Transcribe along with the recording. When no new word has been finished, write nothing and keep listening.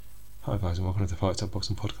Hi guys, and welcome to the Fights Up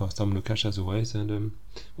Boxing Podcast. I'm Lukash as always, and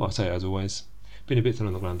I say as always, been a bit thin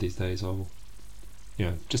on the ground these days.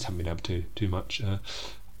 Just haven't been able to do much.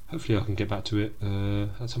 Hopefully, I can get back to it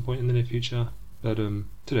at some point in the near future. But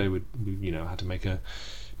today we had to make a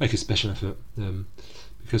special effort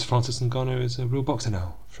because Francis Ngannou is a real boxer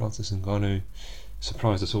now. Francis Ngannou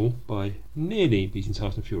surprised us all by nearly beating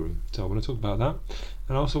Tyson Fury. So I want to talk about that,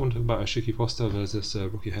 and I also want to talk about Ashiki Foster versus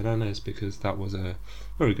Rocky Hernandez, because that was a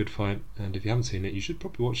very good fight, and if you haven't seen it, you should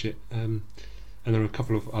probably watch it. And there are a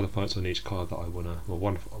couple of other fights on each card that I want to,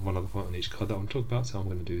 one other fight on each card that I want to talk about, so I'm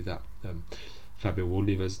going to do that. Fabio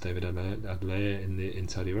Wardley versus David Adelea in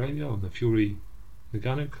Saudi Arabia on the Fury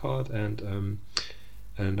Ngannou card, and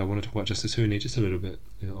I want to talk about Justice Huni just a little bit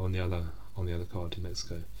on the other card in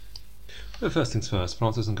Mexico. But first things first,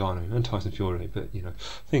 Francis Ngannou and Tyson Fury. But I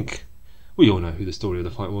think we all know who the story of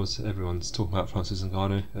the fight was. Everyone's talking about Francis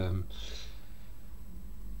Ngannou. I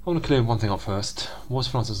want to clear one thing up first. Was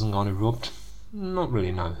Francis Ngannou robbed? Not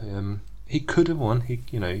really, no. He could have won.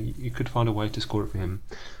 You could find a way to score it for him.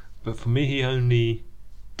 But for me, he only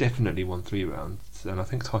definitely won 3 rounds, and I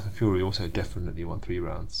think Tyson Fury also definitely won 3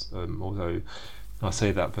 rounds. Although I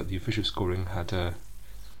say that, but the official scoring had a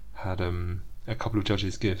couple of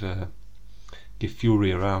judges give Fury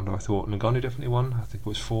a round. I thought Ngannou definitely won. I think it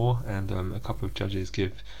was 4, and a couple of judges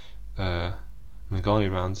give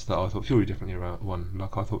Ngannou rounds that I thought Fury definitely won.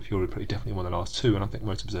 Like, I thought Fury pretty definitely won the last 2, and I think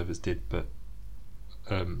most observers did. But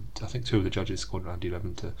I think 2 of the judges scored around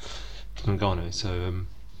 11 to Ngannou.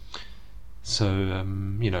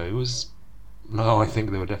 It was. No, I think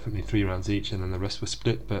there were definitely 3 rounds each, and then the rest were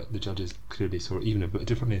split. But the judges clearly saw it even a bit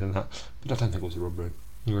differently than that. But I don't think it was a robbery.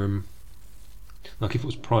 Like, if it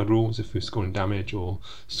was pride rules, if we were scoring damage or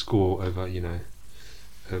score over,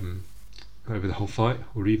 over the whole fight,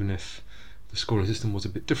 or even if the scoring system was a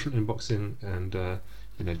bit different in boxing and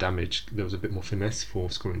damage, there was a bit more finesse for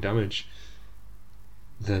scoring damage,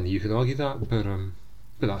 then you could argue that. But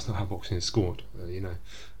that's not how boxing is scored.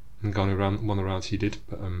 Ngannou won the rounds he did,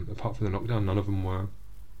 but apart from the knockdown, none of them were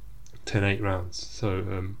 10-8 rounds.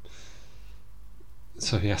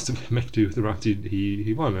 So he has to make do with the round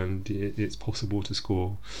he won, and it's possible to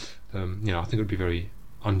score. I think it would be very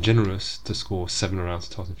ungenerous to score 7 rounds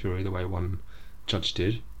to Tyson Fury the way one judge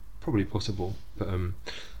did. Probably possible,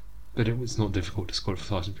 but it was not difficult to score it for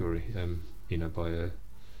Tyson Fury.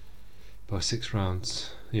 By 6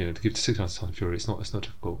 rounds, to give 6 rounds to Tyson Fury, it's not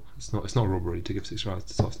difficult. It's not a robbery to give 6 rounds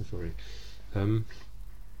to Tyson Fury. Other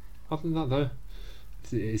than that, though,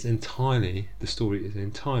 the story is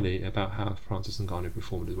entirely about how Francis Ngannou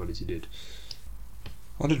performed as well as he did.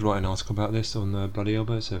 I did write an article about this on the Bloody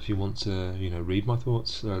Elbow, so if you want to read my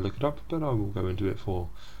thoughts, look it up, but I will go into it for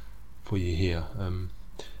you here.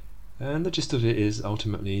 And the gist of it is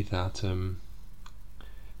ultimately that the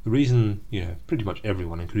reason pretty much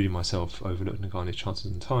everyone, including myself, overlooked Ngannou's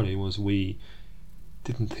chances entirely was we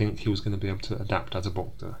didn't think he was going to be able to adapt as a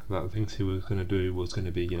boxer. That the things he was going to do was going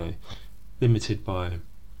to be limited by,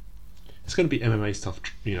 it's going to be MMA stuff,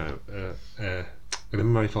 an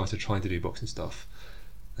MMA fighter trying to do boxing stuff,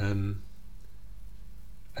 and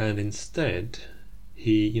instead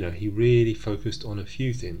he really focused on a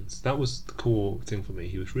few things. That was the core thing for me.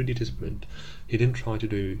 He was really disciplined. He didn't try to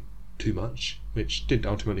do too much, which did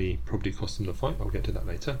ultimately probably cost him the fight. I'll get to that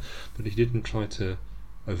later. But he didn't try to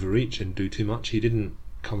overreach and do too much. He didn't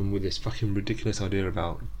come with this fucking ridiculous idea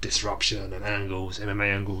about disruption and angles,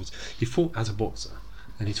 MMA angles. He fought as a boxer,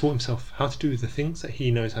 and he taught himself how to do the things that he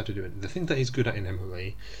knows how to do. The things that he's good at in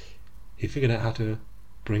MMA, he figured out how to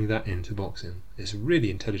bring that into boxing. It's a really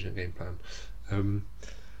intelligent game plan.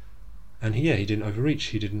 And he didn't overreach.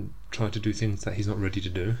 He didn't try to do things that he's not ready to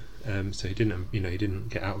do. So he didn't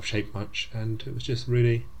get out of shape much, and it was just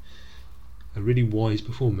really a really wise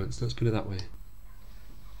performance. Let's put it that way.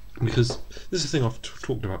 Because this is a thing I've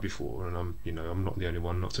talked about before, and I'm not the only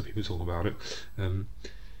one. Lots of people talk about it.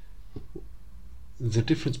 The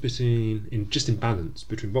difference in balance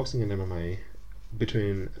between boxing and MMA,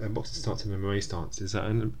 between a boxing stance and MMA stance, is that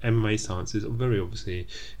an MMA stance is very obviously,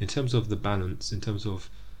 in terms of the balance, in terms of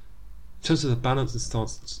the balance and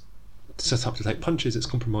stance set up to take punches, it's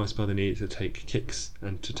compromised by the need to take kicks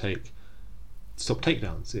and to stop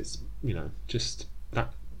takedowns. It's just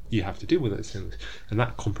that you have to deal with those things, and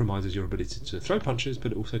that compromises your ability to throw punches,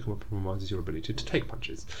 but it also compromises your ability to take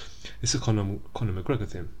punches. It's a Conor McGregor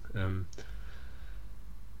thing,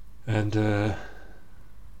 and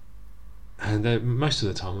most of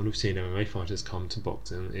the time when we've seen MMA fighters come to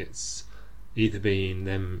boxing, it's either been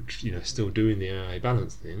them still doing the MMA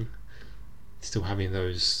balance thing, still having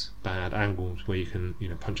those bad angles where you can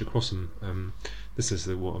punch across them, this is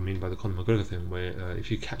what I mean by the Conor McGregor thing, where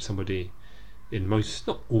if you catch somebody in most,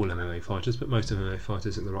 not all MMA fighters, but most MMA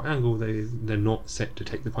fighters at the right angle, they're not set to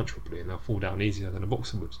take the punch properly, and they'll fall down easier than a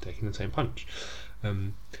boxer would taking the same punch.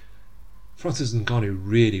 Francis Ngannou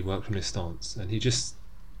really worked on his stance, and he just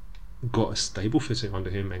got a stable footing under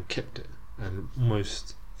him and kept it, and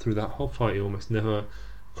almost through that whole fight he almost never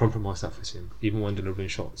compromised that footing, even when delivering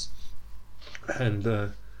shots. And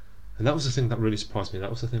that was the thing that really surprised me. That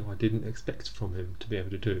was the thing I didn't expect from him to be able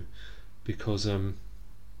to do, because in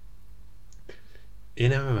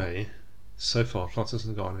MMA so far, Francis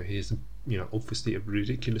Ngannou, he is obviously a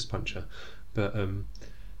ridiculous puncher, but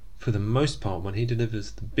for the most part, when he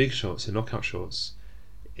delivers the big shots, the knockout shots,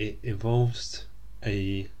 it involves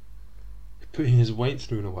putting his weight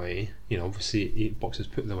through in a way. Obviously boxers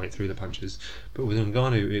put their weight through the punches, but with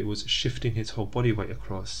Ngannou it was shifting his whole body weight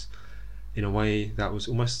across in a way that was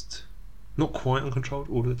almost not quite uncontrolled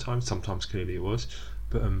all of the time. Sometimes clearly it was,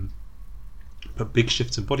 but big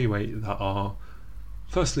shifts in body weight that are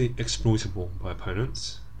firstly exploitable by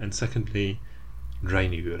opponents, and secondly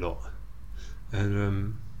drain you a lot.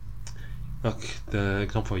 And like the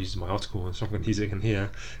example I used in my article, and so I'm going to use it again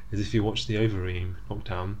here, is if you watch the Overeem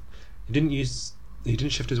knockdown, he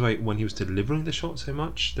didn't shift his weight when he was delivering the shot so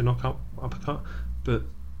much, the knockout uppercut, but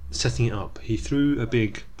setting it up. He threw a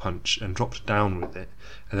big punch and dropped down with it,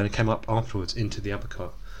 and then it came up afterwards into the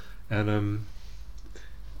uppercut. And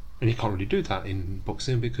you can't really do that in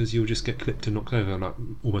boxing, because you'll just get clipped and knocked over. Like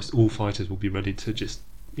almost all fighters will be ready to just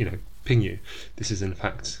ping you. This is in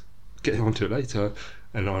fact, getting onto it later,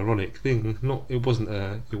 an ironic thing. It wasn't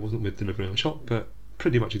with delivering a shot, but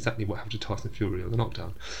pretty much exactly what happened to Tyson Fury on the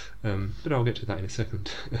knockdown. But I'll get to that in a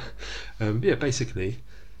second. Basically,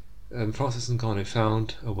 Francis Ngannou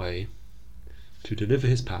found a way to deliver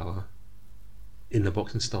his power in the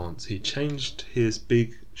boxing stance. He changed his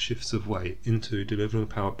big shifts of weight into delivering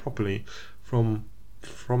power properly from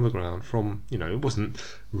the ground. It wasn't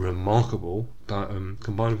remarkable, but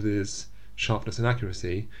combined with his sharpness and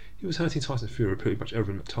accuracy, he was hurting Tyson Fury pretty much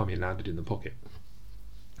every time he landed in the pocket.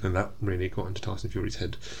 And that really got into Tyson Fury's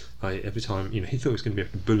head. Every time, he thought he was going to be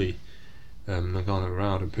able to bully Ngannou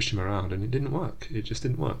around and push him around, and it didn't work. It just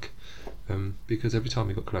didn't work, because every time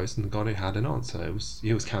he got close, Ngannou had an answer.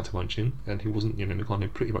 He was counter-punching, and he wasn't.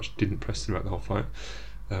 Ngannou pretty much didn't press throughout the whole fight.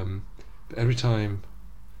 But every time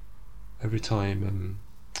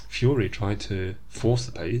Fury tried to force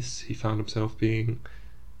the pace, he found himself being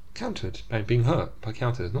countered, being hurt by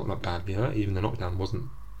counters. Not like badly hurt. Even the knockdown wasn't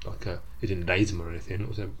like it didn't daze him or anything. It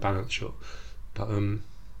was a balanced shot, but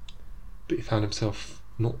he found himself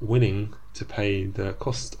not willing to pay the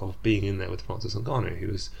cost of being in there with Francis Ngannou. He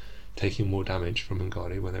was taking more damage from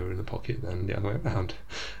Ngannou when they were in the pocket than the other way around.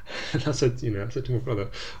 And I said to my brother,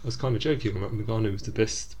 I was kind of joking, like Ngannou was the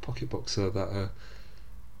best pocket boxer that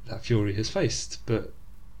Fury has faced, but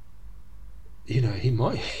he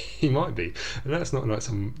might be, and that's not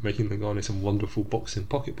like making Ngannou some wonderful boxing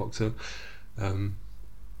pocket boxer.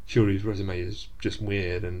 Fury's resume is just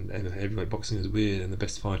weird, and heavyweight boxing is weird, and the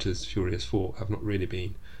best fighters Fury has fought have not really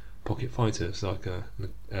been pocket fighters. Like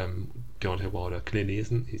Deontay Wilder clearly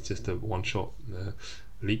isn't. He's just a one-shot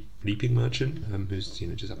leaping merchant who's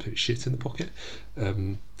just absolute shit in the pocket.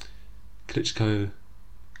 Klitschko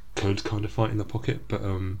could kind of fight in the pocket, but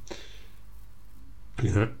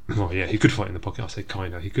he could fight in the pocket. I say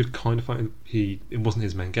kind of. He could kind of fight. It wasn't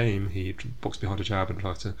his main game. He boxed behind a jab and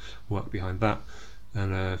tried to work behind that.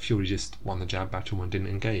 And Fury just won the jab battle and didn't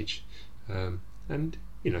engage. And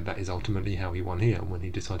that is ultimately how he won here. When he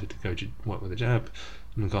decided to go work with the jab,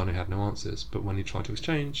 Ngannou had no answers. But when he tried to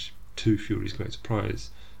exchange, to Fury's great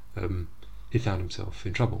surprise, he found himself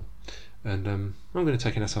in trouble. And I'm going to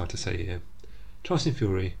take an aside to say here, Tyson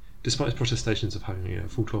Fury, despite his protestations of having a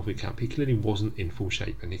full 12-week camp, he clearly wasn't in full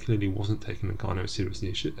shape, and he clearly wasn't taking Ngannou as seriously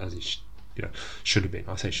as he should have been.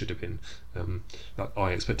 I say should have been.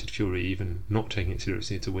 I expected Fury even not taking it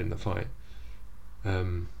seriously to win the fight.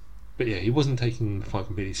 But he wasn't taking the fight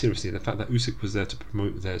completely seriously. The fact that Usyk was there to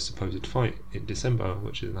promote their supposed fight in December,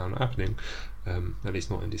 which is now not happening, at least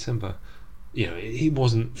not in December, he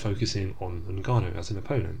wasn't focusing on Ngannou as an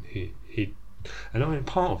opponent.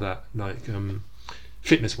 Part of that,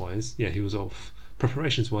 fitness-wise, he was off.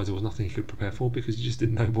 Preparations-wise, there was nothing he could prepare for because he just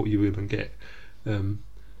didn't know what you were going to get.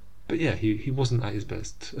 But he wasn't at his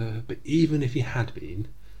best. But even if he had been,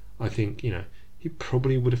 I think he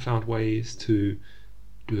probably would have found ways to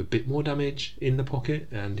do a bit more damage in the pocket,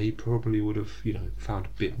 and he probably would have found a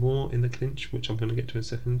bit more in the clinch, which I'm going to get to in a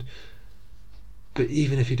second. But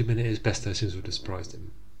even if he'd have been at his best, those things would have surprised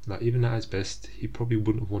him. Even at his best, he probably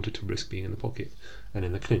wouldn't have wanted to risk being in the pocket and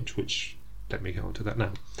in the clinch, which let me get on to that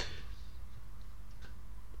now.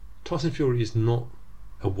 Tyson Fury is not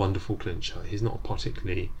a wonderful clincher. He's not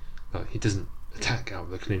particularly he doesn't attack out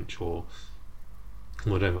of the clinch or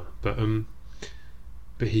whatever. But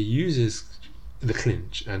he uses the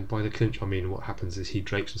clinch, and by the clinch I mean what happens is he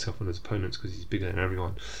drapes himself on his opponents because he's bigger than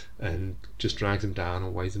everyone, and just drags them down or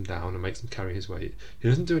weighs them down and makes them carry his weight. He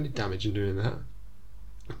doesn't do any damage in doing that,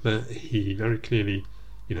 but he very clearly,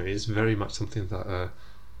 it's very much something that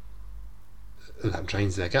that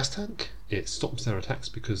drains their gas tank. It stops their attacks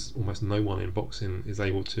because almost no one in boxing is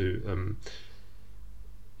able to.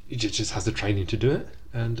 It just has the training to do it,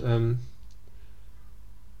 and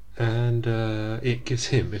it gives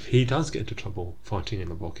him, if he does get into trouble fighting in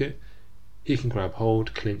the pocket, he can grab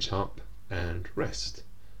hold, clinch up, and rest.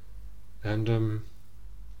 And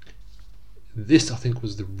this, I think,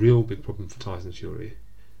 was the real big problem for Tyson Fury.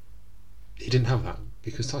 He didn't have that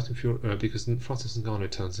because because Francis Ngannou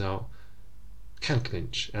turns out can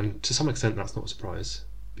clinch, and to some extent that's not a surprise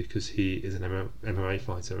because he is an MMA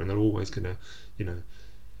fighter, and they're always going to,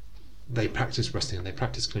 they practice wrestling and they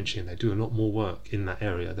practice clinching and they do a lot more work in that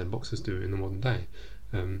area than boxers do in the modern day.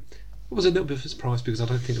 It was a little bit of a surprise because I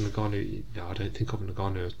don't think of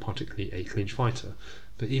Ngannou as particularly a clinch fighter,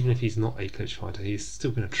 but even if he's not a clinch fighter, he's still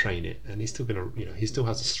going to train it, and he's still going to, he still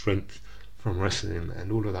has the strength from wrestling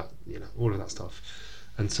and all of that, all of that stuff.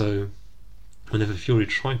 And so whenever Fury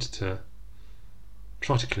tried to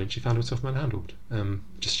clinch, he found himself manhandled,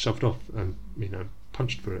 just shoved off and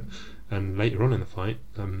punched for it. And later on in the fight,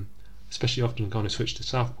 especially after Ngannou switched to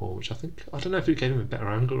southpaw, which I don't know if it gave him a better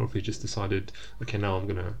angle or if he just decided, okay, now I'm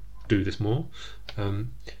going to do this more. But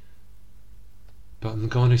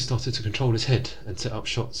Ngannou started to control his head and set up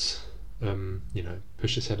shots,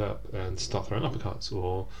 push his head up and start throwing uppercuts,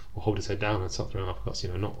 or hold his head down and start throwing uppercuts,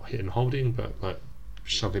 not hitting and holding, but like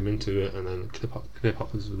shove him into it and then clip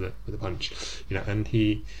upwards with a punch, and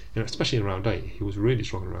he, especially in round 8, he was really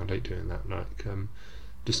strong in round 8 doing that,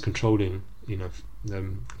 just controlling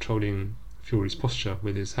Fury's posture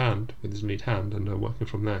with his lead hand, and working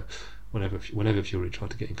from there whenever Fury tried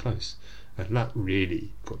to get in close, and that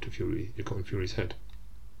really got to Fury. It got in Fury's head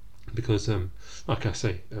because, like I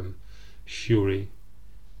say, Fury,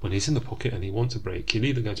 when he's in the pocket and he wants a break, he'll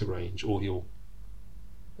either go to range or he'll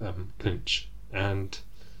clinch. And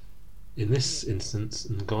in this instance,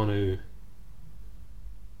 Ngannou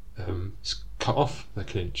cut off the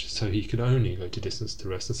clinch, so he could only go to distance to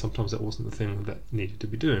rest, and sometimes that wasn't the thing that needed to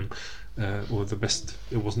be doing, or the best.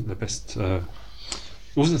 It wasn't the best. It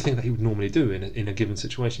wasn't the thing that he would normally do in a given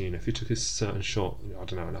situation. If he took a certain shot, I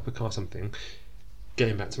don't know, an uppercut or something,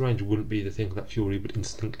 getting back to range wouldn't be the thing that Fury would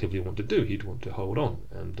instinctively want to do. He'd want to hold on,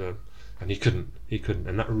 and he couldn't,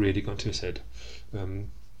 and that really got to his head.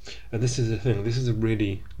 And this is the thing. This is a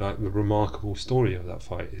really the remarkable story of that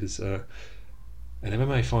fight. Is an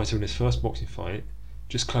MMA fighter in his first boxing fight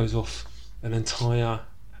just closed off an entire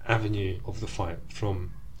avenue of the fight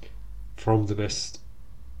from the best,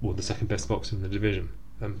 or the second best boxer in the division,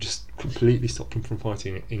 just completely stopped him from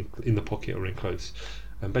fighting in the pocket or in close,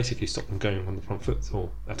 and basically stopped him going on the front foot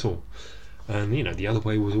at all. And the other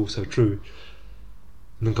way was also true.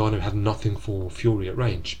 Ngannou had nothing for Fury at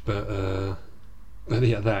range, but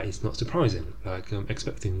that is not surprising.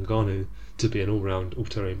 Expecting Ngannou to be an all-round,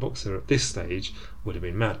 all-terrain boxer at this stage would have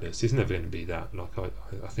been madness. He's never going to be that.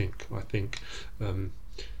 I think.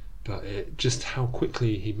 But just how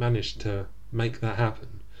quickly he managed to make that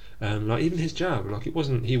happen, and even his jab, he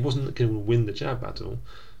wasn't going to win the jab battle,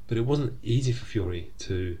 but it wasn't easy for Fury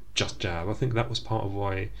to just jab. I think that was part of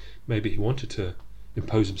why maybe he wanted to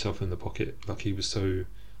impose himself in the pocket. He was so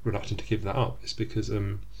reluctant to give that up. It's because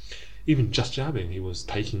even just jabbing, he was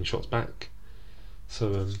taking shots back.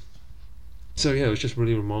 So yeah, it was just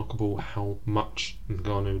really remarkable how much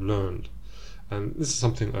Ngannou learned. And this is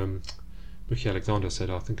something Mickey Alexander said,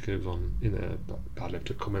 I think it was in the Bad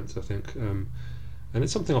Left comments, I think. And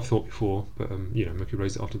it's something I've thought before, but Mickey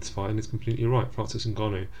raised it after this fight, and it's completely right. Francis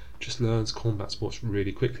Ngannou just learns combat sports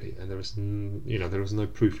really quickly, and there is no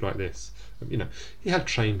proof like this. He had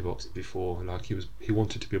trained boxing before, he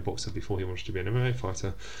wanted to be a boxer before he wanted to be an MMA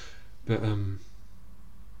fighter. But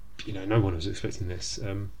no one was expecting this.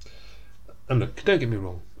 And look, don't get me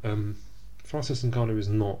wrong. Francis Ngannou is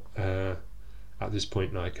not at this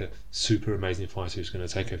point a super amazing fighter who's going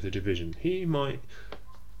to take over the division. He might.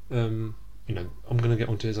 I'm going to get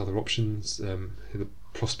onto his other options. The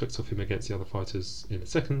prospects of him against the other fighters in a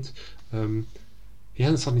second. He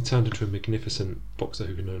hasn't suddenly turned into a magnificent boxer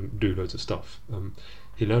who can do loads of stuff.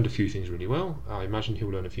 He learned a few things really well. I imagine he'll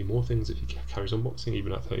learn a few more things if he carries on boxing,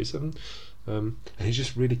 even at 37. And he's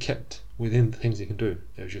just really kept within the things he can do.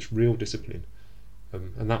 It was just real discipline.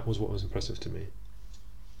 And that was what was impressive to me.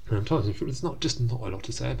 Tyson Fury, there's not a lot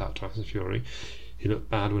to say about Tyson Fury. He looked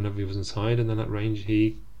bad whenever he was inside, and then at range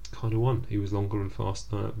he kind of won. He was longer and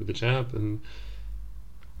faster with the jab, and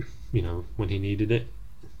when he needed it,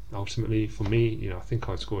 ultimately for me, I think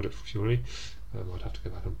I scored it for Fury. I'd have to go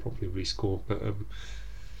back and properly rescore, but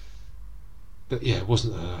yeah, it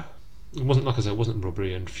wasn't like I said, it wasn't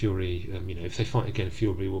robbery. And Fury, if they fight again,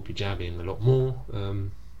 Fury will be jabbing a lot more.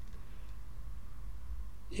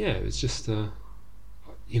 It's just I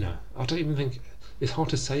don't even think it's hard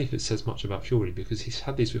to say if it says much about Fury, because he's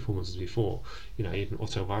had these performances before. Even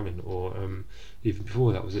Otto Wallin, or even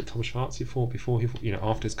before that, was it Tom Schwarz he fought before he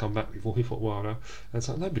after his comeback, before he fought Wilder. And it's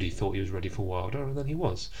like nobody thought he was ready for Wilder, and then he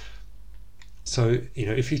was. So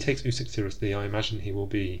if he takes Usyk seriously, I imagine he will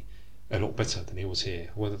be a lot better than he was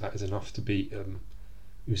here. Whether that is enough to beat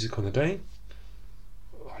Usyk on the day,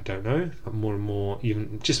 I don't know. But more and more,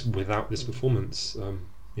 even just without this performance,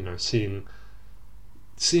 seeing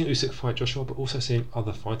Usyk fight Joshua, but also seeing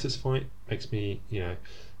other fighters fight, makes me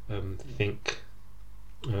think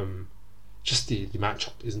just the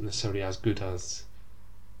matchup isn't necessarily as good as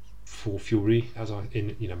for Fury as I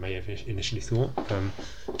may have initially thought.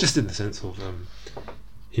 Just in the sense of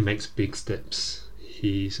he makes big steps.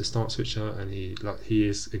 He's a start switcher, and he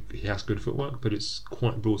has good footwork, but it's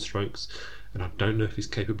quite broad strokes, and I don't know if he's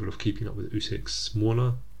capable of keeping up with Usyk's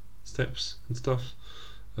smaller steps and stuff.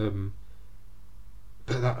 But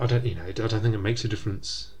that, I don't think it makes a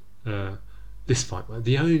difference. This fight,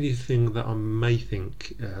 the only thing that I may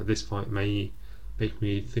think this fight may make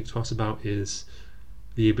me think twice about is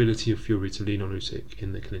the ability of Fury to lean on Usyk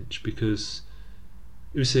in the clinch, because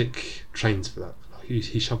Usyk trains for that.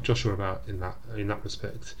 He shoved Joshua about in that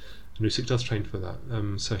respect, and Usyk does train for that.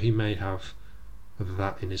 So he may have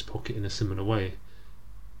that in his pocket in a similar way.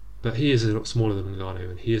 But he is a lot smaller than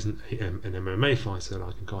Ngannou, and he isn't an MMA fighter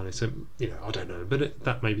like Ngannou. So I don't know, but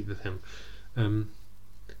that may be the thing.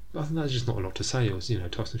 But I think there's just not a lot to say. It was,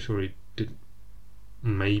 Tyson Fury did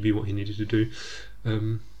maybe what he needed to do.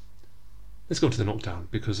 Let's go to the knockdown,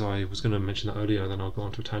 because I was going to mention that earlier, then I'll go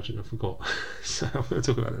on to a tangent and I forgot. So I'm going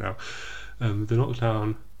to talk about it now. The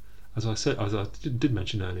knockdown, as I did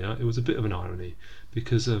mention earlier, it was a bit of an irony,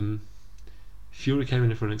 because Fury came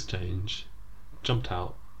in for an exchange, jumped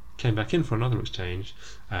out, came back in for another exchange,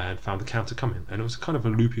 and found the counter coming, and it was kind of a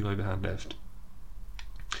looping overhand left.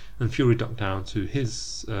 And Fury ducked down to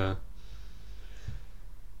his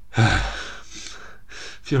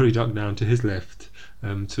left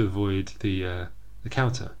to avoid the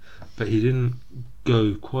counter, but he didn't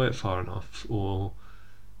go quite far enough, or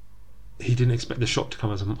he didn't expect the shot to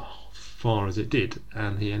come as far as it did,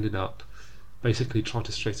 and he ended up basically trying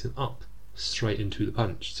to straighten up straight into the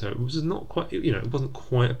punch. So it was not quite, it wasn't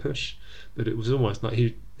quite a push, but it was almost like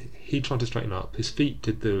he tried to straighten up. His feet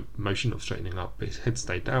did the motion of straightening up, but his head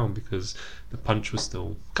stayed down because the punch was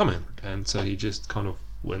still coming, and so he just kind of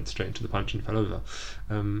went straight into the punch and fell over.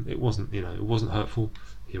 It wasn't hurtful.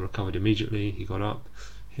 He recovered immediately. He got up.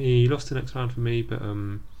 He lost the next round for me, but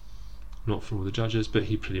not for all the judges. But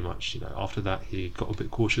he pretty much, after that, he got a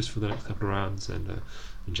bit cautious for the next couple of rounds and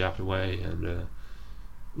jabbed away. And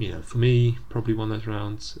for me, probably won those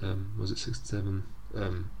rounds. Was it 6-7?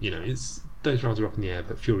 Those rounds were up in the air,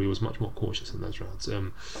 but Fury was much more cautious in those rounds.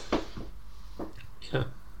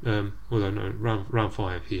 Although no, round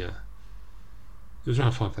 5 here. It was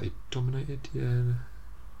round 5 that he dominated, yeah.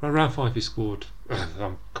 Round 5 he scored.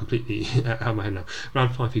 I'm completely out of my head now.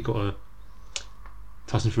 Round 5 he got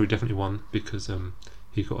Tyson Fury definitely won, because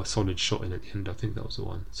he got a solid shot in at the end. I think that was the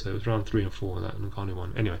one. So it was round 3 and 4 that Ngannou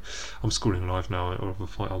won. Anyway, I'm scoring live now of a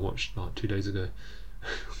fight I watched like 2 days ago.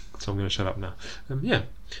 So I'm going to shut up now. The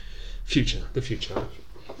future.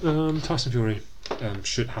 Tyson Fury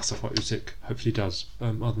has to fight Usyk. Hopefully does.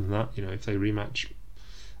 Other than that, if they rematch,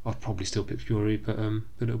 I'd probably still pick Fury, but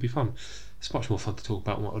it'll be fun. It's much more fun to talk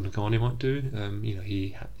about what Ngannou might do.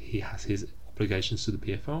 He has his obligations to the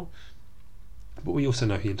PFL, but we also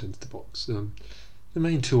know he intends to box. The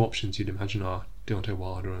main two options you'd imagine are Deontay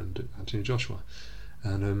Wilder and Anthony Joshua,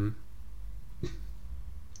 and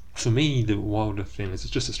for me the Wilder thing is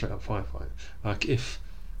just a straight up firefight. Like, if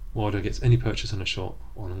Wilder gets any purchase on a shot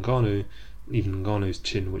on Ngannou, even Ngannou's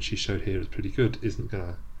chin, which he showed here is pretty good, isn't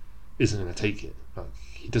gonna take it. Like,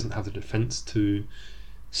 he doesn't have the defense to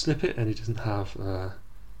slip it, and he doesn't have the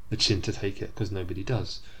chin to take it, because nobody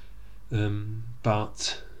does.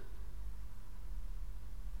 But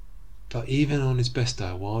even on his best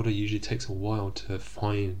day, Wilder usually takes a while to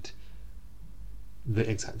find the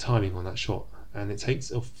exact timing on that shot, and it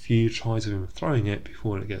takes a few tries of him throwing it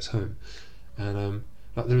before it gets home. And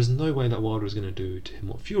there is no way that Wilder is going to do to him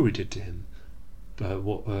what Fury did to him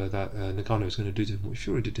Ngannou was going to do to him, what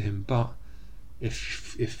Fury did to him. But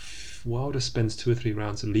if Wilder spends 2 or 3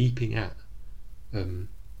 rounds leaping at Ngannou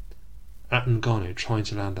trying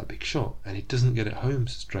to land that big shot, and he doesn't get it home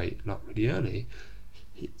straight, like really early,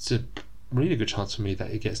 it's a really good chance for me that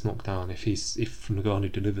he gets knocked down if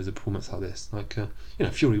Ngannou delivers a performance like this.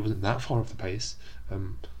 Fury wasn't that far off the pace.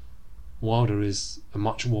 Wilder is a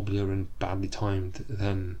much wobblier and badly timed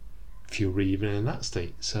than Fury, even in that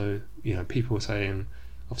state. So people were saying,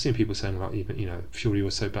 I've seen people saying like even Fury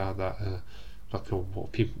was so bad that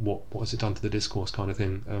what has it done to the discourse kind of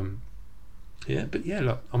thing.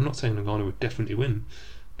 Look, I'm not saying Ngannou would definitely win,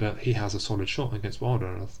 but he has a solid shot against Wilder,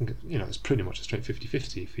 and I think it's pretty much a straight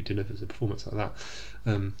 50-50 if he delivers a performance like that.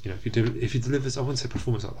 If he delivers, I wouldn't say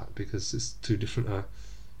performance like that because it's too different a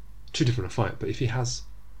fight. But if he has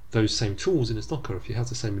those same tools in his locker, if he has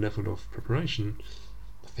the same level of preparation,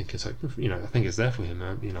 I think it's open. I think it's there for him.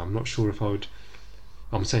 I'm not sure if I would.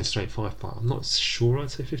 I'm saying straight 5, but I'm not sure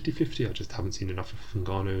I'd say 50-50. I just haven't seen enough of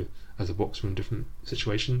Ngannou as a boxer in different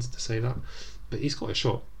situations to say that. But he's got a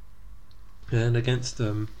shot. And against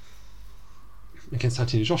Anthony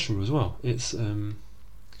Joshua as well. It's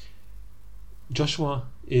Joshua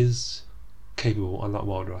is capable, unlike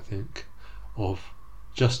Wilder, I think, of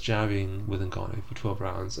just jabbing with Ngannou for 12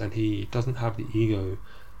 rounds, and he doesn't have the ego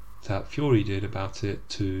that Fury did about it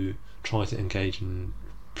to try to engage and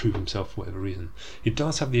prove himself for whatever reason. He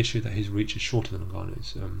does have the issue that his reach is shorter than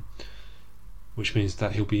Ngannou's, which means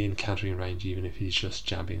that he'll be in countering range even if he's just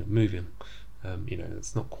jabbing and moving.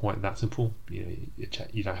 It's not quite that simple. You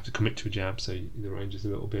don't have to commit to a jab, so the range is a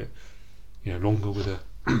little bit longer with a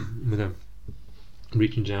with a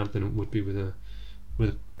reaching jab than it would be with a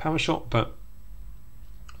power shot, but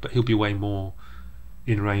he'll be way more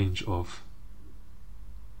in range of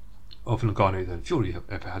Ngannou than Fury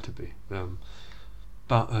ever had to be.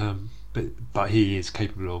 But he is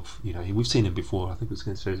capable of, we've seen him before. I think it was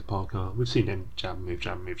against Joseph Parker. We've seen him jab, move,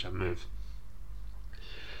 jab, move, jab, move.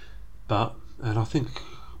 And I think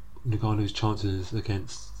Ngannou's chances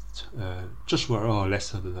against Joshua are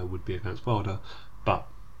lesser than they would be against Wilder. But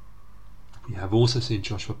we have also seen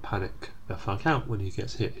Joshua panic the fuck out when he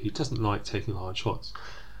gets hit. He doesn't like taking hard shots.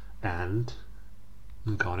 And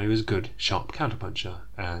Ngannou is a good, sharp counterpuncher.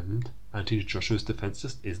 And Anthony Joshua's defense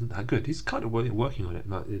just isn't that good. He's kind of working on it.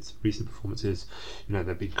 Like his recent performances,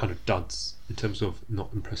 they've been kind of duds in terms of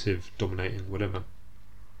not impressive, dominating, whatever.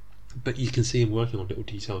 But you can see him working on little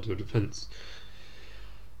details of defence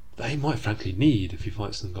that he might frankly need if he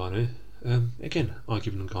fights Ngannou. Again, I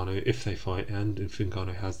give Ngannou, if they fight and if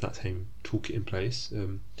Ngannou has that same toolkit in place,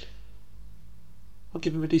 I'll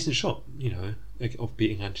give him a decent shot, of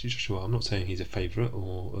beating Anthony Joshua. I'm not saying he's a favourite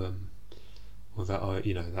or that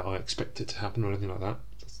I expect it to happen or anything like that.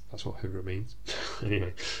 That's what favourite means.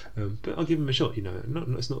 Anyway, but I'll give him a shot.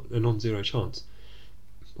 It's not a non-zero chance.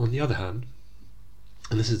 On the other hand,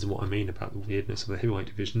 and this is what I mean about the weirdness of the heavyweight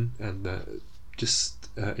division and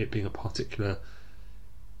it being a particular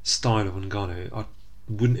style of Ngannou, I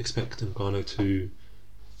wouldn't expect Ngannou to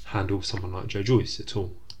handle someone like Joe Joyce at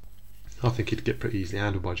all. I think he'd get pretty easily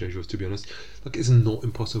handled by Joe Joyce, to be honest. It's not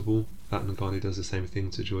impossible that Ngannou does the same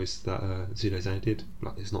thing to Joyce that Zhilei Zhang did.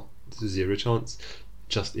 It's a zero chance,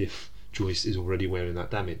 just if Joyce is already wearing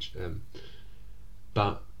that damage.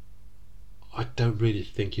 But I don't really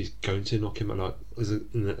think he's going to knock him out.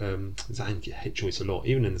 Zhang hit Joyce a lot,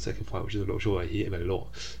 even in the second fight, which is a lot shorter. He hit him a lot,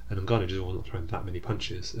 and Ngannou just wasn't throwing that many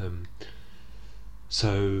punches.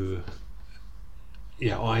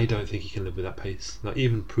 I don't think he can live with that pace.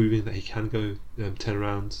 Even proving that he can go 10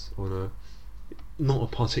 rounds on not a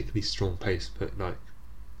particularly strong pace, but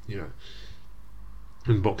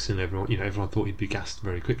in boxing, everyone thought he'd be gassed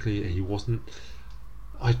very quickly, and he wasn't.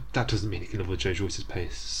 That doesn't mean he can live with Joe Joyce's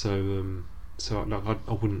pace. So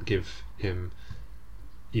I wouldn't give him.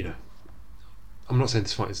 I'm not saying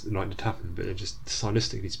this fight is likely to happen, but just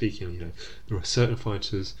stylistically speaking, there are certain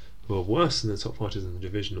fighters who are worse than the top fighters in the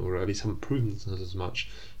division, or at least haven't proven themselves as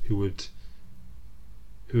much, who would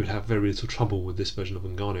have very little trouble with this version of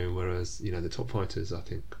Ngannou, whereas the top fighters, I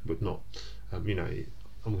think, would not. I'm going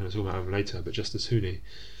to talk about him later, but Justice Huni,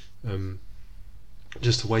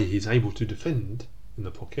 just the way he's able to defend in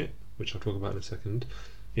the pocket, which I'll talk about in a second,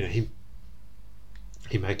 he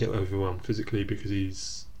may get overwhelmed physically because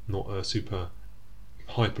he's not a super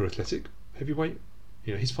hyper athletic heavyweight.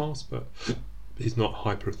 He's fast, but he's not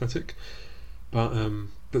hyper athletic. But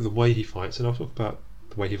the way he fights, and I'll talk about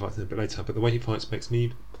the way he fights in a bit later, but the way he fights makes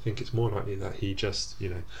me think it's more likely that he just,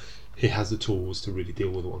 he has the tools to really deal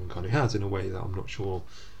with what Ngannou has in a way that I'm not sure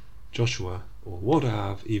Joshua or Wilder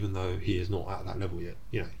have, even though he is not at that level yet.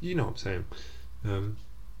 You know what I'm saying.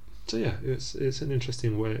 So yeah, it's an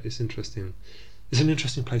interesting way. It's an interesting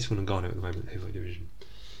place for Ngannou at the moment, the heavyweight division.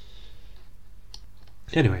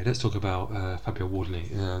 Anyway, let's talk about Fabio Wardley,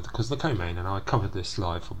 because the co-main, and I covered this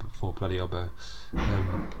live for Bloody Elbow.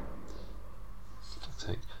 Yeah,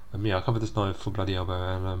 I covered this live for Bloody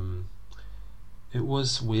Elbow, and it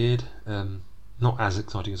was weird. Not as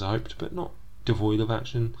exciting as I hoped, but not devoid of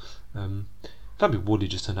action. Fabio Wardley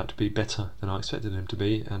just turned out to be better than I expected him to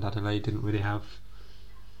be, and Adelaide didn't really have,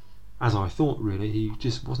 as I thought, really. He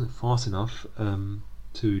just wasn't fast enough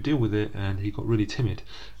to deal with it, and he got really timid.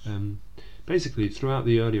 Basically, throughout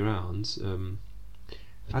the early rounds, the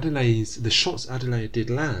shots Adelaide did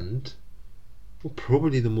land were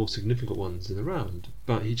probably the more significant ones in the round,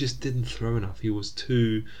 but he just didn't throw enough. He was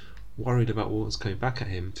too worried about what was coming back at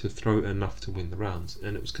him to throw enough to win the rounds,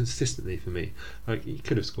 and it was consistently for me. Like, he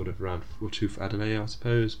could have scored a round or two for Adelaide, I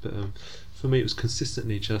suppose, but for me it was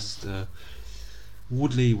consistently just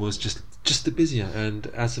Woodley was just the busier, and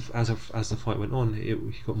as the fight went on, he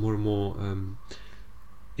got more and more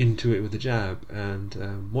into it with the jab, and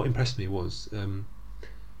what impressed me was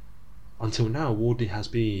until now Wardley has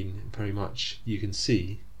been very much, you can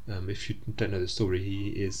see, if you don't know the story,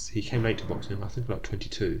 he came late to boxing, I think about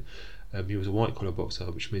 22. He was a white collar boxer,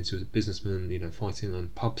 which means he was a businessman, fighting on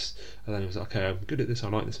pubs, and then he was like, okay, I'm good at this, I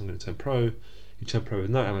like this, I'm going to turn pro. He turned pro with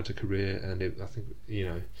no amateur career, and I think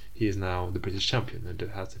he is now the British champion and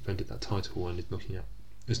has defended that title and is looking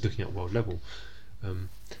at world level.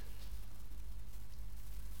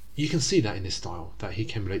 You can see that in his style, that he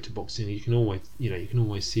came late to boxing. You can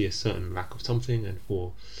always see a certain lack of something, and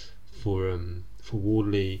for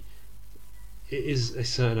Wardley, it is a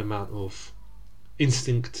certain amount of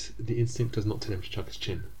instinct. The instinct does not tell him to chuck his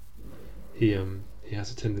chin. He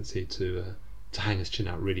has a tendency to hang his chin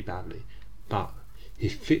out really badly, but he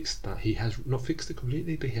fixed that. He has not fixed it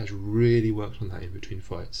completely, but he has really worked on that in between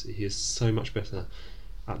fights. He is so much better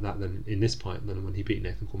at that than in this fight than when he beat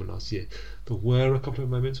Nathan Coleman last year. There were a couple of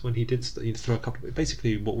moments when he did throw a couple.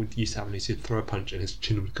 Basically, what would used to happen is he'd throw a punch and his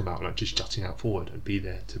chin would come out like just jutting out forward and be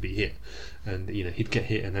there to be hit, and he'd get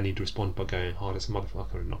hit and then he'd respond by going hard as a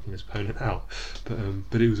motherfucker and knocking his opponent out.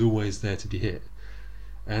 But it was always there to be hit,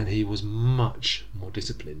 and he was much more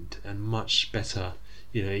disciplined and much better.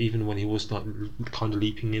 Even when he was like kind of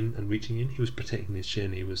leaping in and reaching in, he was protecting his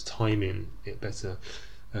chin. He was timing it better.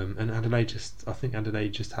 And I think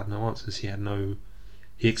Adelaide just had no answers.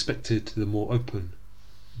 He expected the more open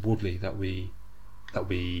Wardley that we've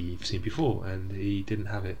seen before, and he didn't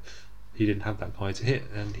have it. He didn't have that guy to hit,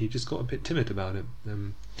 and he just got a bit timid about it.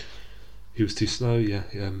 He was too slow. Yeah.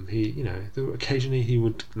 Occasionally he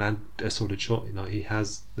would land a solid shot. He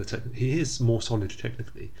has he is more solid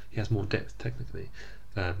technically. He has more depth technically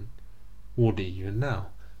than Wardley even now,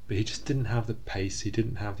 but he just didn't have the pace. He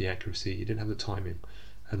didn't have the accuracy. He didn't have the timing.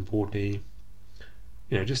 And Wardley,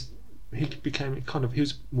 Wardley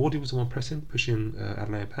was the one pressing, pushing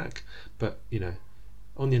Adelaide back, but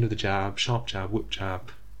on the end of the jab, sharp jab, whip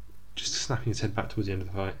jab, just snapping his head back towards the end of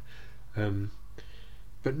the fight,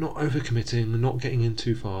 but not overcommitting, not getting in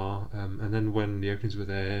too far, and then when the openings were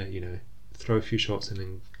there, throw a few shots and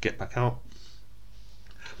then get back out,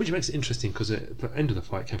 which makes it interesting because the end of the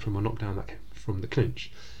fight came from a knockdown that came from the clinch.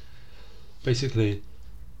 Basically,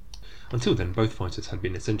 until then, both fighters had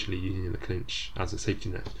been essentially using the clinch as a safety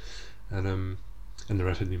net, and the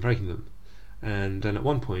ref had been breaking them. And then at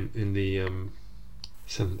one point in the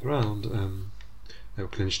 7th round, they were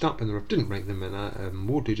clinched up, and the ref didn't break them, and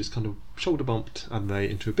Wardley just kind of shoulder bumped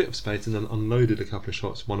Adelaide into a bit of space, and then unloaded a couple of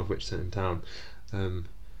shots, one of which sent him down. And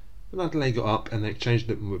Adelaide got up, and they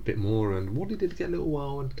exchanged it a bit more, and Wardley did get a little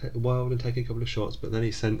wild and take a couple of shots, but then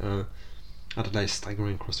he sent Adelaide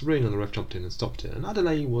staggering across the ring, and the ref jumped in and stopped it. And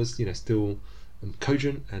Adelaide was, still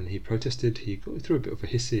cogent, and he protested. He got through a bit of a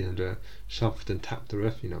hissy and shoved and tapped the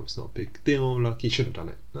ref. It's not a big deal. Like, he should have done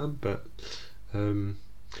it, but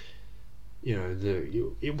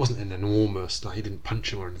it wasn't an enormous. Like, he didn't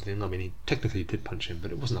punch him or anything. I mean, he technically did punch him,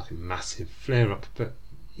 but it wasn't like a massive flare up. But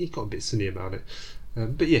he got a bit silly about it.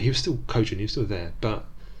 But yeah, he was still cogent. He was still there, but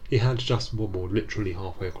he had just wobbled literally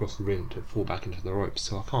halfway across the ring to fall back into the ropes,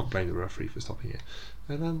 so I can't blame the referee for stopping it.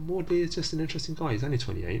 And Wardley is just an interesting guy. He's only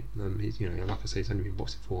 28. He's like I say, he's only been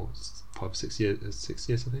boxing for 5 or 6 years. 6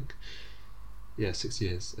 years, I think. Yeah, 6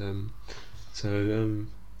 years. So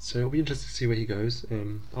it'll be interesting to see where he goes.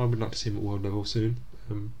 I would like to see him at world level soon.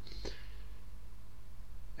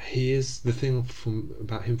 He is the thing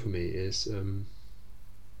about him for me is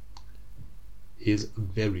he is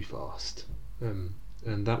very fast.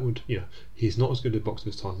 And that would, he's not as good at boxing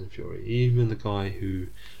as Tyson Fury. Even the guy who,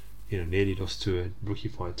 nearly lost to a rookie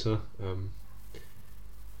fighter,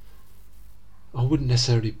 I wouldn't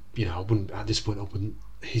necessarily, I wouldn't at this point. I wouldn't.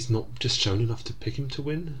 He's not just shown enough to pick him to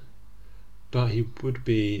win, but he would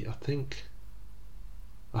be. I think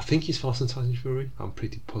he's faster than Tyson Fury. I'm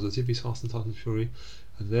pretty positive he's faster than Tyson Fury,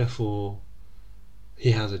 and therefore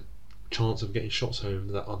he has a chance of getting shots home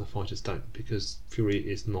that other fighters don't, because Fury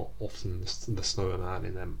is not often the slower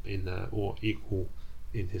man or equal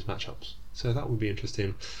in his matchups. So that would be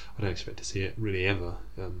interesting. I don't expect to see it really ever.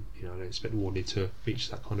 I don't expect Wardley to reach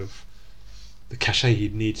that kind of the cachet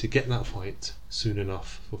he'd need to get that fight soon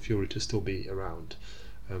enough for Fury to still be around.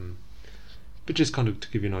 But just kind of to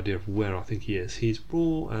give you an idea of where I think he is, he's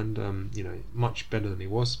raw and much better than he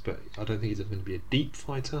was, but I don't think he's going to be a deep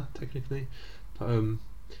fighter technically.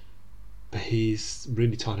 But he's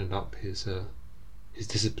really tightened up his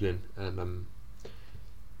discipline, and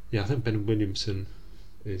I think Ben Williamson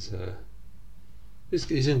is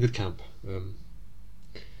he's in good camp.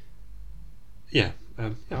 I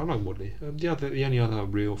like Wadley. The only other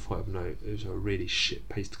real fight of note is a really shit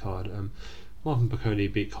paced card. Marvin Bacoli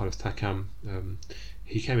beat Carlos Takam.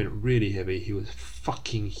 He came in really heavy. He was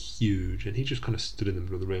fucking huge, and he just kind of stood in the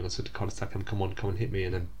middle of the ring and said to Carlos Takam, "Come on, hit me,"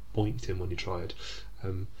 and then boinked him when he tried.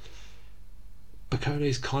 Bacoli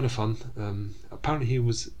is kind of fun. Apparently, he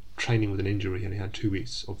was training with an injury, and he had 2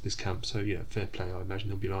 weeks of this camp. So fair play. I imagine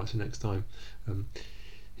he'll be lighter next time.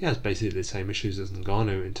 He has basically the same issues as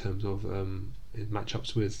Ngannou in terms of his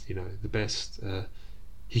matchups with the best.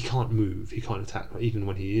 He can't move, he can't attack. Like, even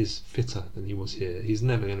when he is fitter than he was here, he's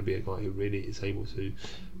never going to be a guy who really is able to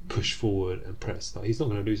push forward and press. Like, he's not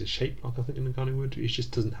going to lose his shape like I think Ngannou would. He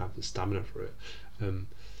just doesn't have the stamina for it.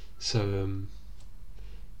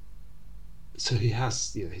 So he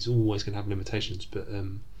has, he's always going to have limitations. But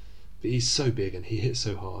he's so big and he hits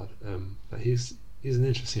so hard that he's an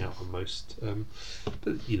interesting out on most.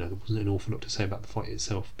 But there wasn't an awful lot to say about the fight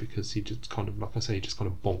itself, because he just kind of, like I say, he just kind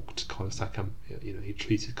of bonked Carlos Takam. He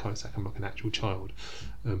treated Carlos Takam like an actual child.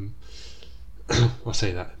 I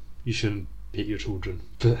say that you shouldn't hit your children,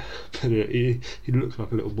 but he looks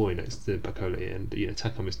like a little boy next to Bacoli, and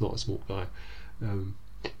Takam is not a small guy.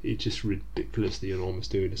 He's just ridiculously enormous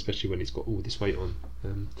dude, especially when he's got all this weight on.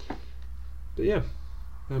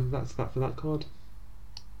 That's that for that card.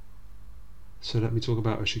 So let me talk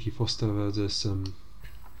about Oshiki Foster versus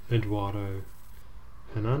Eduardo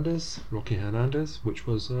Rocky Hernandez, which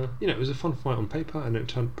was it was a fun fight on paper, and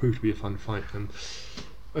it proved to be a fun fight.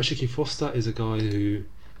 Oshiki Foster is a guy who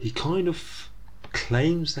he kind of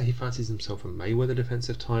claims that he fancies himself a Mayweather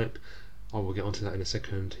defensive type. I will get onto that in a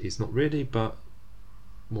second. He's not really, but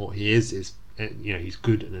what he is he's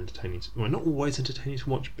good and entertaining. Well, not always entertaining to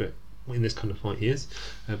watch, but in this kind of fight he is.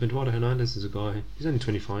 Eduardo Hernandez is a guy. He's only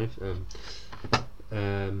 25.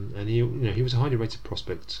 And he was a highly rated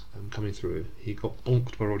prospect coming through. He got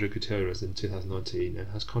bonked by Roger Gutierrez in 2019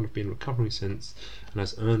 and has kind of been recovering since, and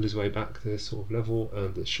has earned his way back to this sort of level.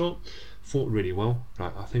 Earned this shot, fought really well.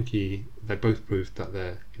 Right, I think they both proved that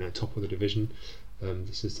they're top of the division.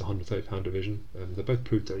 This is the 130 pound division. They both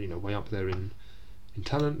proved that way up there in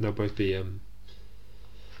talent. They'll both be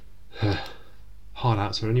hard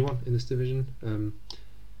outs for anyone in this division.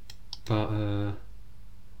 But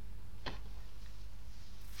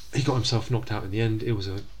he got himself knocked out in the end.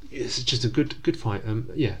 It's just a good fight.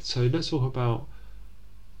 So let's talk about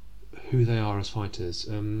who they are as fighters.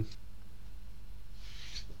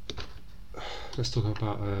 Let's talk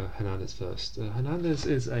about Hernandez first. Hernandez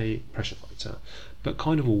is a pressure fighter, but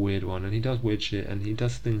kind of a weird one, and he does weird shit, and he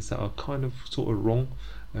does things that are kind of sort of wrong,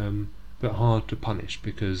 but hard to punish,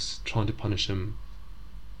 because trying to punish him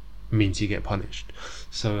means you get punished.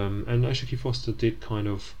 So and Oshiki Foster did kind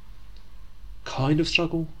of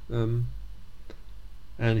struggle, and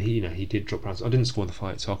he did drop rounds. I didn't score the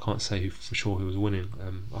fight, so I can't say for sure who was winning.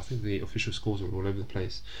 I think the official scores were all over the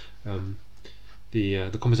place.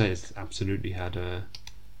 The commentators absolutely had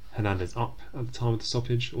Hernandez up at the time of the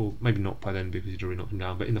stoppage, or maybe not by then because he'd already knocked him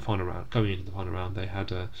down. But in the final round, going into the final round, they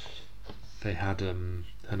had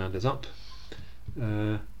Hernandez up.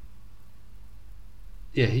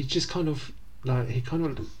 He just kind of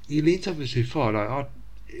he leans over too far.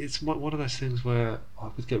 It's one of those things where I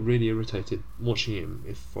would get really irritated watching him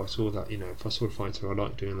if I saw that. If I saw a fighter I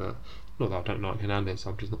like doing that. Not that I don't like Hernandez,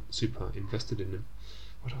 I'm just not super invested in him.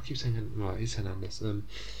 Why do I keep saying right? It's Hernandez.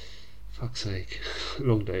 Fuck's sake,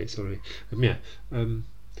 long day. Sorry.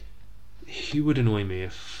 He would annoy me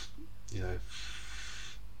if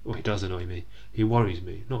well, he does annoy me. He worries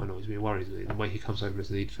me. Not annoys me. He worries me. The way he comes over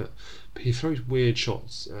as a lead foot, but he throws weird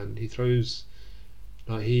shots, and he throws.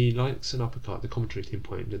 He likes an uppercut. The commentary team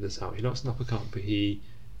pointed this out. He likes an uppercut, but he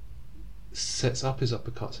sets up his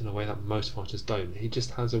uppercuts in a way that most fighters don't. He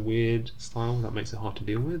just has a weird style that makes it hard to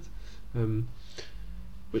deal with.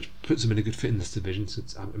 which puts him in a good fit in this division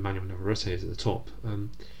since Emmanuel Navarrete is at the top.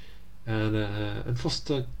 And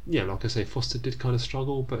Foster, yeah, like I say, Foster did kind of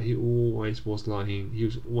struggle, but he always was lying.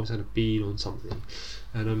 He always had a bead on something.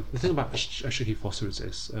 And the thing about Ashiki Foster is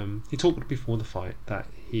this: he talked before the fight that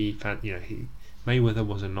he found, Mayweather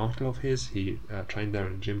was an idol of his. He trained there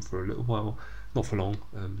in the gym for a little while, not for long.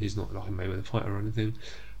 He's not like a Mayweather fighter or anything,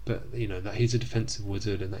 but that he's a defensive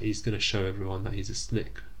wizard and that he's going to show everyone that he's a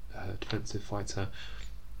slick defensive fighter.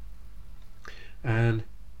 And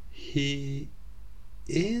he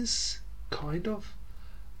is kind of,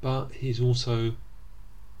 but he's also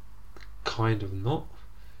kind of not.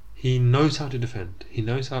 He knows how to defend. He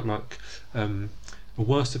knows how, like, a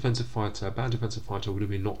worse defensive fighter, a bad defensive fighter would have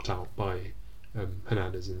been knocked out by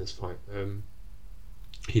Hernandez in this fight.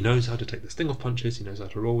 He knows how to take the sting off punches. He knows how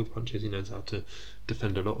to roll with punches. He knows how to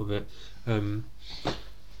defend a lot of it.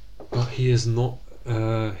 But he is not.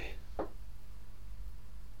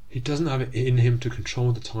 He doesn't have it in him to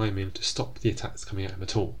control the timing to stop the attacks coming at him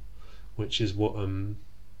at all, which is what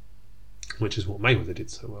Mayweather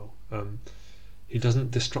did so well. He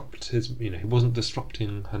doesn't disrupt his. He wasn't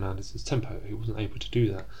disrupting Hernandez's tempo. He wasn't able to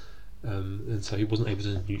do that, and so he wasn't able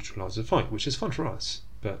to neutralise the fight, which is fun for us,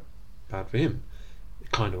 but bad for him,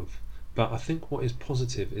 kind of. But I think what is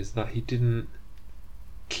positive is that he didn't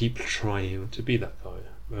keep trying to be that guy.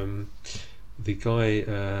 The guy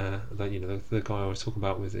the guy I was talking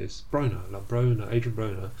about with is Adrian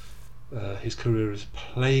Broner. His career is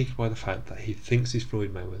plagued by the fact that he thinks he's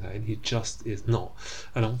Floyd Mayweather, and he just is not.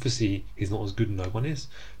 And obviously, he's not as good as no one is,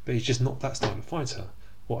 but he's just not that style of fighter.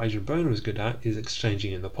 What Adrian Broner is good at is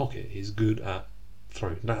exchanging in the pocket. He's good at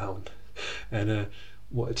throwing down. And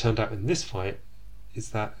what it turned out in this fight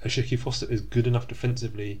is that Ashiki Foster is good enough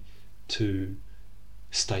defensively to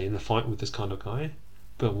stay in the fight with this kind of guy,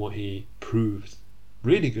 but what he proved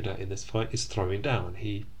really good at in this fight is throwing down.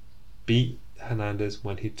 He beat Hernandez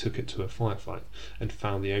when he took it to a firefight and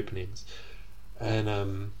found the openings,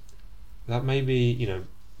 and that may be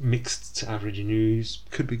mixed to average news,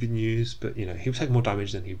 could be good news, but he will take more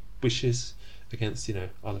damage than he wishes against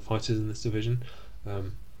other fighters in this division.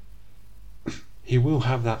 He will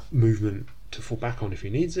have that movement to fall back on if he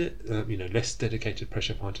needs it. Less dedicated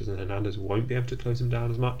pressure fighters than Hernandez won't be able to close him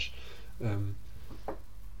down as much.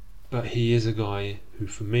 But he is a guy who,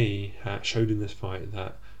 for me, showed in this fight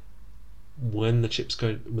that when the chips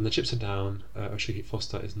are down, Ashiki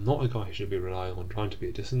Foster is not a guy who should be relying on trying to be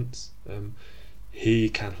a distance. He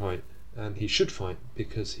can fight, and he should fight,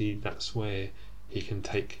 because that's where he can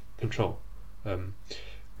take control.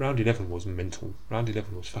 Round 11 was mental. Round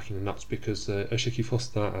 11 was fucking nuts, because Ashiki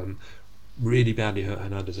Foster really badly hurt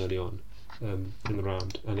Hernandez early on in the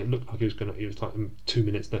round, and it looked like he was like 2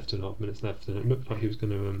 minutes left, 2.5 minutes left, and it looked like he was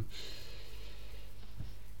going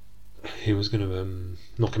to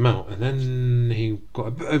knock him out, and then he got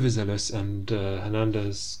a bit overzealous, and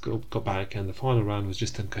Hernandez got back, and the final round was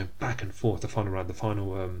just them going back and forth. The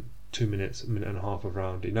final 2 minutes, a minute and a half of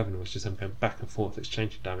round 11 was just them going back and forth,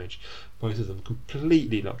 exchanging damage. Both of them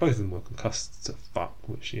completely, both of them were concussed to fuck,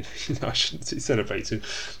 which I shouldn't say celebrated,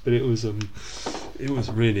 but it was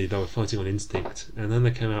really, they were fighting on instinct. And then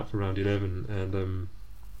they came out for round 11 and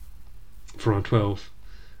for round 12,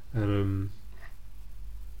 and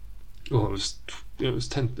it was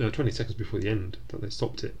 20 seconds before the end that they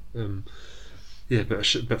stopped it.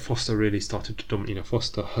 But Foster really started to dominate.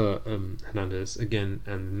 Foster hurt Hernandez again,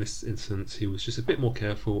 and in this instance he was just a bit more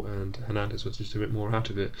careful, and Hernandez was just a bit more out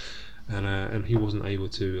of it, and he wasn't able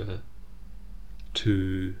to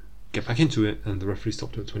get back into it, and the referee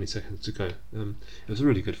stopped it at 20 seconds to go. It was a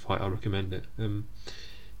really good fight. I recommend it.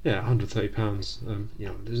 130 pounds.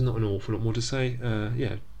 There's not an awful lot more to say.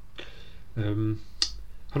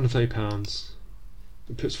 130 pounds.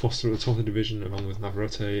 It puts Foster at the top of the division, along with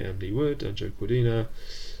Navarrete and Lee Wood and Joe Cordina.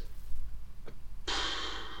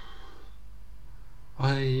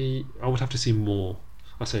 I would have to see more.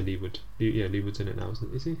 I say Lee Wood. Lee Wood's in it now,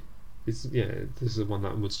 isn't it? Is he? This is the one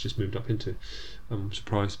that Wood's just moved up into. I'm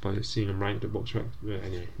surprised by seeing him ranked at BoxRec.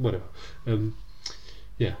 Anyway, whatever.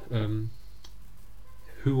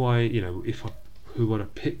 Who would I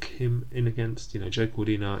pick him in against? Joe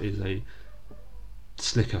Cordina is a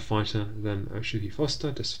slicker fighter than Ashiki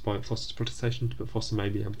Foster, despite Foster's protestations, but Foster may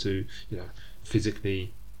be able to,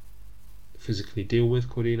 physically deal with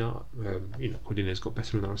Cordina. Cordina's got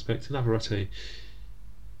better in that respect. Navarrete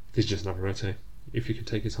is just Navarrete. If he can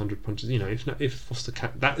take his 100 punches, if Foster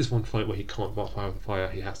can, that is one fight where he can't fire with fire.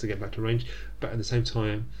 He has to get back to range, but at the same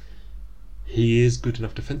time, he is good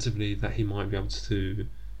enough defensively that he might be able to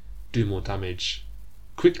do more damage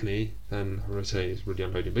quickly than Navarrete is really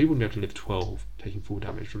unloading, but he wouldn't be able to live 12 taking full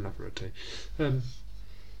damage from Navarrete.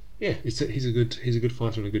 yeah, he's a good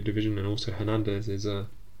fighter in a good division, and also Hernandez is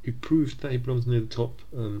he proved that he belongs near the top,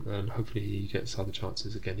 and hopefully he gets other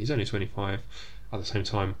chances again. He's only 25. At the same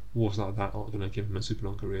time, wars like that aren't going to give him a super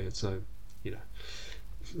long career, so you know.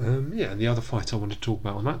 Yeah, and the other fight I wanted to talk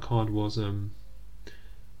about on that card was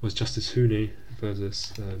Justice Hooney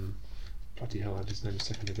versus bloody hell, I had his name a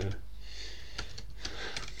second ago.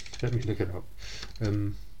 Let me look it up.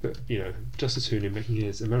 But you know, Justice Hooney making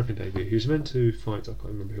his American debut. He was meant to fight. I can't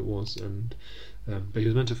remember who it was, and but he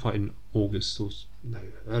was meant to fight in August or no,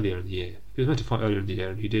 earlier in the year. He was meant to fight earlier in the year,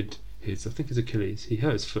 and he did his. I think his Achilles. He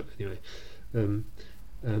hurt his foot anyway.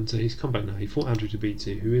 And so he's come back now. He fought Andrew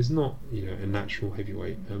Tabiti, who is not, you know, a natural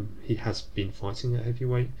heavyweight. He has been fighting at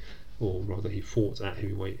heavyweight, or rather, he fought at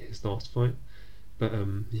heavyweight his last fight. But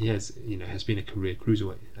he has, you know, has been a career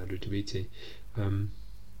cruiserweight, Andrew Tabiti.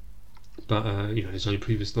 But you know, his only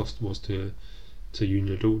previous loss was to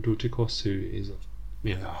Junior Dorticos, who is,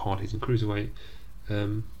 you know, a hard-hitting cruiserweight.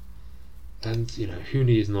 And you know,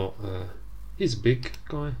 Hooney is not. He's a big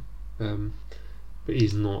guy, but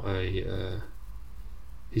he's not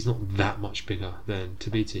that much bigger than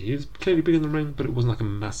Tabiti. He was clearly bigger in the ring, but it wasn't like a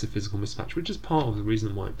massive physical mismatch, which is part of the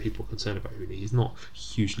reason why people are concerned about Hooney. He's not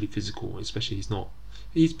hugely physical, especially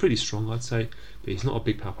he's pretty strong, I'd say, but he's not a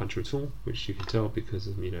big power puncher at all, which you can tell because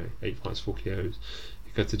of, you know, 8 fights, 4 KOs.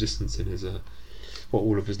 He got the distance in his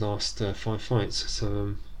all of his last 5 fights.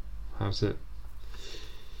 So how's it?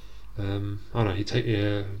 I don't know.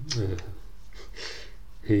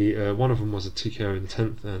 He one of them was a TKO in the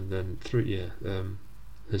 10th, and then 3. Yeah.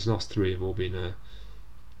 His last 3 have all been,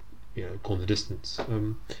 you know, gone the distance.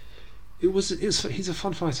 He's a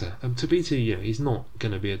fun fighter. Tabiti, you know, he's not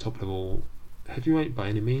going to be a top level heavyweight by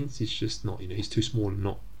any means. He's just not, you know, he's too small and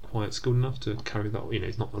not quite skilled enough to carry that. You know,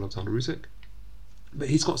 he's not Alexander Usyk, but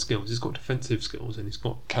he's got skills. He's got defensive skills and he's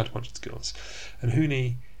got counterpunching skills. And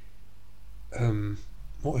Hooney,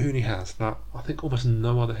 what Hooney has that I think almost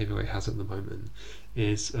no other heavyweight has at the moment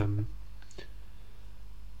is.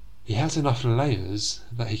 He has enough layers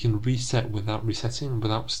that he can reset without resetting,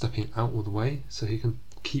 without stepping out all the way, so he can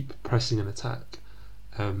keep pressing an attack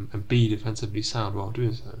and be defensively sound while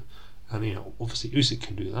doing so. And you know, obviously Usyk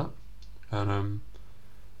can do that, and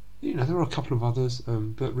you know, there are a couple of others,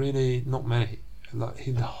 but really not many. Like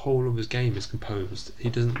the whole of his game is composed.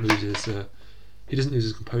 He doesn't lose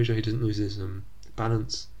his composure. He doesn't lose his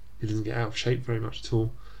balance. He doesn't get out of shape very much at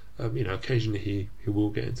all. You know, occasionally he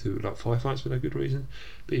will get into like 5 fights for no good reason,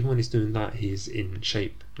 but even when he's doing that, he's in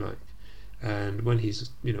shape. Like, and when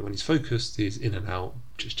he's focused, he's in and out,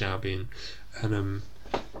 just jabbing, and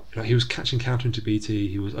you know, he was catching counter into BT.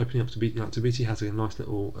 He was opening up to BT. Like, Tabiti has a nice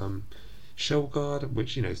little shell guard,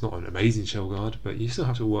 which, you know, it's not an amazing shell guard, but you still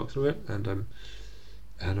have to work through it. And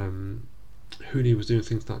Hooney was doing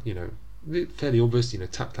things that, you know, fairly obvious. You know,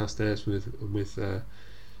 tap downstairs with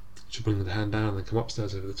to bring the hand down and then come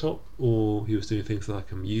upstairs over the top, or he was doing things like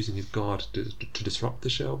using his guard to disrupt the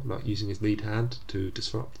shell, like using his lead hand to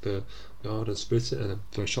disrupt the guard and split it and then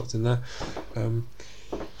throw shots in there.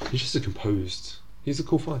 He's just he's a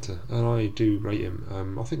cool fighter, and I do rate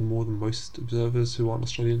him. I think more than most observers who aren't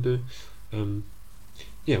Australian do.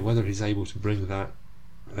 Yeah, whether he's able to bring that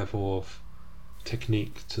level of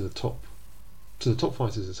technique to the top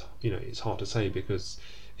fighters is, you know, it's hard to say because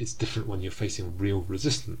it's different when you're facing real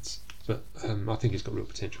resistance, but I think he's got real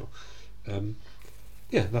potential.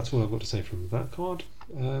 Yeah, that's all I've got to say from that card,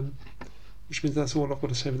 which means that's all I've got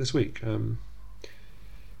to say for this week.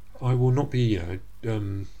 I will not be, you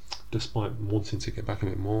know, despite wanting to get back a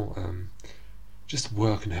bit more, just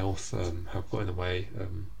work and health have got in the way.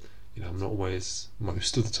 You know, I'm not always,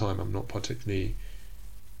 most of the time, I'm not particularly.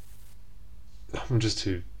 I'm just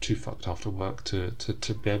too fucked after work to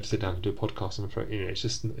be able to sit down and do a podcast. I'm afraid, you know, it's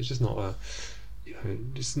just not you know,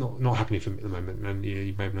 just not happening for me at the moment. And you know,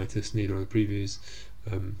 you may have noticed neither of the previews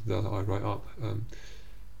that I write up.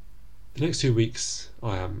 The next 2 weeks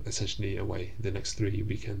I am essentially away. The next 3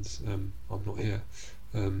 weekends I'm not here,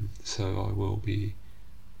 so I will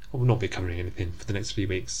not be covering anything for the next 3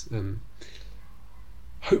 weeks.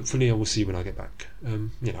 Hopefully I will see you when I get back.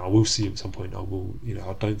 You know, I will see you at some point. I will, you know,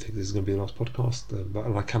 I don't think this is going to be the last podcast, but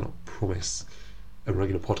I cannot promise a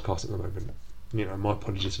regular podcast at the moment. You know, my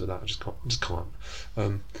apologies for that. I just can't.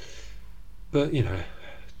 But you know,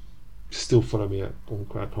 still follow me on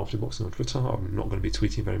Crafty Boxing on Twitter. I'm not going to be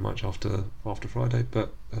tweeting very much after Friday,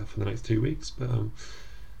 but for the next 2 weeks.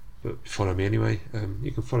 But follow me anyway.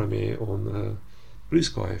 You can follow me on Blue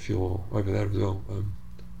Sky if you're over there as well.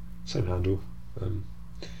 Same handle.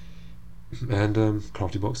 and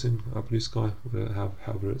Crafty Boxing at Blue Sky,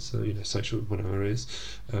 however it's social, whatever it is.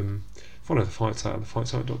 Follow the fight site at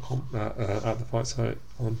thefightsite.com, at the fight site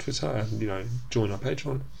on Twitter, and join our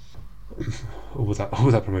Patreon. all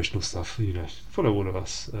that promotional stuff. Follow all of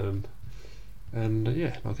us. And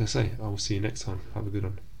like I say, I will see you next time. Have a good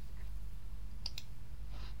one.